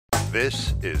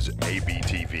This is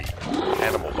ABTV,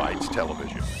 Animal Bites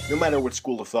Television. No matter what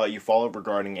school of thought you follow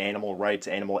regarding animal rights,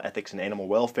 animal ethics, and animal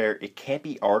welfare, it can't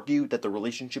be argued that the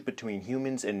relationship between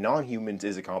humans and non-humans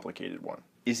is a complicated one.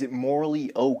 Is it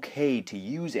morally okay to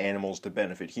use animals to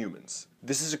benefit humans?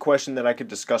 This is a question that I could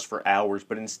discuss for hours,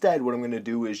 but instead what I'm going to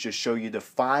do is just show you the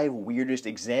 5 weirdest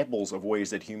examples of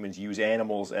ways that humans use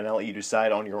animals, and I'll let you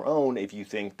decide on your own if you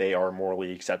think they are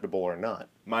morally acceptable or not.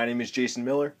 My name is Jason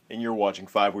Miller, and you're watching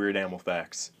 5 Weird Animal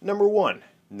Facts. Number 1.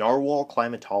 Narwhal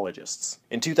climatologists.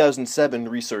 In 2007,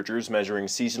 researchers measuring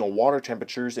seasonal water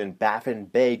temperatures in Baffin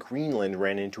Bay, Greenland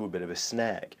ran into a bit of a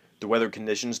snag. The weather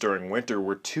conditions during winter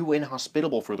were too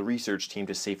inhospitable for the research team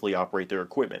to safely operate their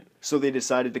equipment, so they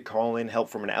decided to call in help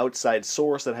from an outside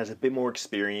source that has a bit more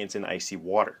experience in icy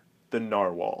water. The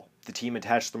narwhal. The team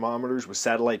attached thermometers with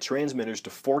satellite transmitters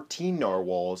to 14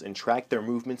 narwhals and tracked their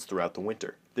movements throughout the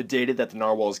winter. The data that the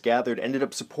narwhals gathered ended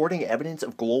up supporting evidence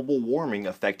of global warming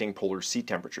affecting polar sea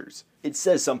temperatures. It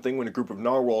says something when a group of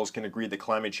narwhals can agree that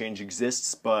climate change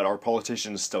exists, but our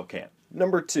politicians still can't.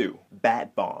 Number 2.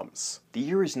 Bat bombs. The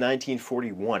year is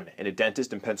 1941, and a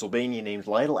dentist in Pennsylvania named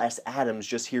Lytle S. Adams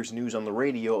just hears news on the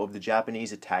radio of the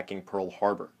Japanese attacking Pearl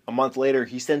Harbor. A month later,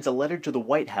 he sends a letter to the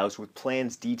White House with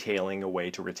plans detailing a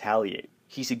way to retaliate.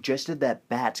 He suggested that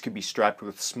bats could be strapped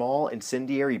with small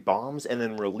incendiary bombs and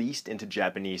then released into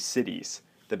Japanese cities.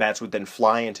 The bats would then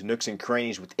fly into nooks and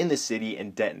crannies within the city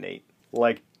and detonate.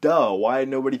 Like, duh, why had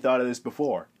nobody thought of this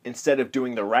before? Instead of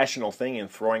doing the rational thing and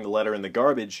throwing the letter in the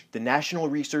garbage, the National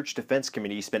Research Defense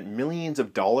Committee spent millions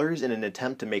of dollars in an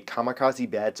attempt to make Kamikaze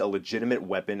Bats a legitimate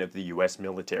weapon of the US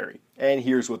military. And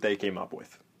here's what they came up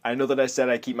with. I know that I said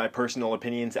I keep my personal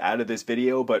opinions out of this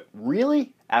video, but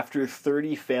really? After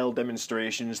 30 failed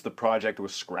demonstrations, the project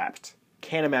was scrapped.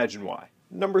 Can't imagine why.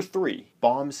 Number 3.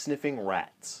 Bomb-sniffing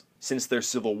rats. Since their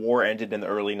civil war ended in the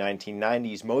early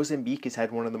 1990s, Mozambique has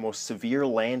had one of the most severe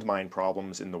landmine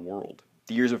problems in the world.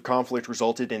 The years of conflict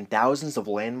resulted in thousands of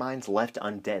landmines left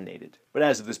undetonated. But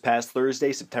as of this past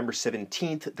Thursday, September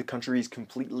 17th, the country is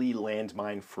completely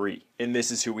landmine-free. And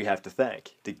this is who we have to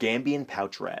thank: the Gambian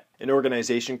pouch rat. An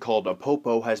organization called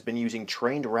Apopo has been using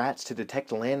trained rats to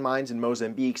detect landmines in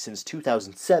Mozambique since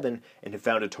 2007 and have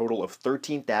found a total of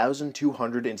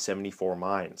 13,274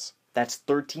 mines. That's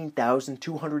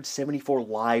 13,274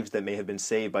 lives that may have been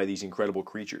saved by these incredible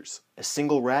creatures. A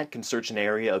single rat can search an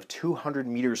area of 200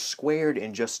 meters squared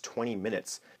in just 20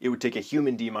 minutes. It would take a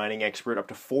human demining expert up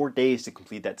to 4 days to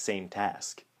complete that same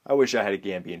task. I wish I had a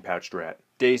Gambian pouched rat.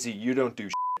 Daisy, you don't do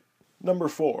shit. Number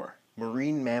 4.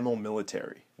 Marine mammal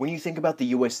military. When you think about the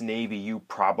US Navy, you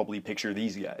probably picture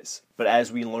these guys. But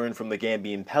as we learned from the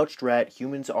Gambian pouched rat,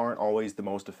 humans aren't always the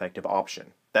most effective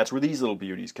option. That's where these little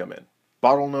beauties come in.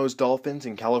 Bottlenose dolphins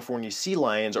and California sea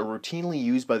lions are routinely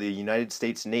used by the United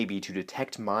States Navy to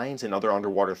detect mines and other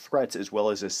underwater threats, as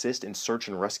well as assist in search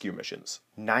and rescue missions.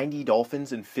 90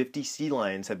 dolphins and 50 sea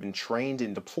lions have been trained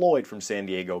and deployed from San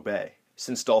Diego Bay.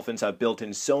 Since dolphins have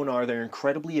built-in sonar, they're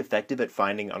incredibly effective at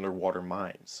finding underwater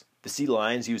mines. The sea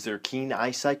lions use their keen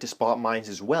eyesight to spot mines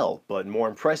as well, but more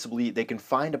impressively, they can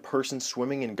find a person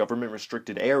swimming in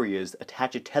government-restricted areas,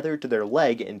 attach a tether to their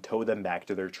leg, and tow them back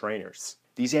to their trainers.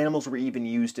 These animals were even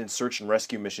used in search and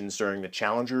rescue missions during the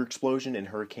Challenger explosion and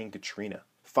Hurricane Katrina.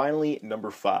 Finally,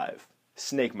 number 5.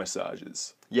 Snake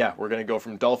massages. Yeah, we're gonna go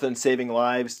from dolphins saving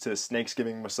lives to snakes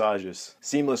giving massages.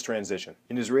 Seamless transition.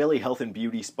 An Israeli health and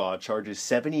beauty spa charges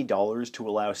 $70 to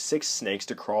allow 6 snakes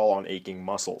to crawl on aching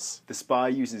muscles. The spa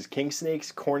uses king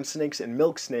snakes, corn snakes, and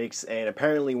milk snakes, and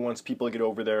apparently once people get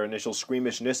over their initial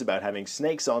squeamishness about having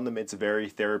snakes on them, it's a very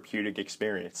therapeutic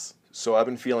experience. So I've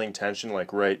been feeling tension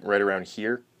like right around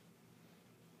here.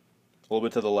 A little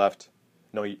bit to the left.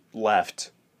 No,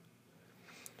 left.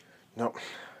 No,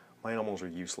 my animals are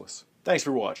useless. Thanks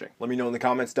for watching. Let me know in the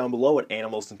comments down below what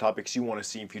animals and topics you want to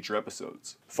see in future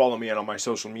episodes. Follow me on my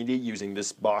social media using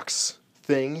this box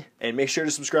thing. And make sure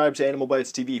to subscribe to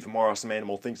AnimalBytesTV for more awesome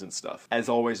animal things and stuff. As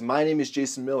always, my name is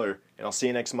Jason Miller, and I'll see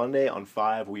you next Monday on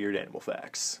 5 Weird Animal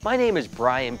Facts. My name is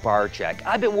Brian Barczyk.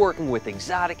 I've been working with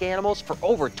exotic animals for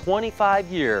over 25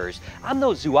 years. I'm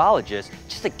no zoologist,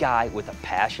 just a guy with a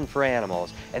passion for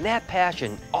animals. And that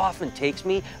passion often takes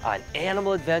me on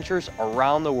animal adventures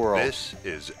around the world. This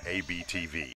is ABTV.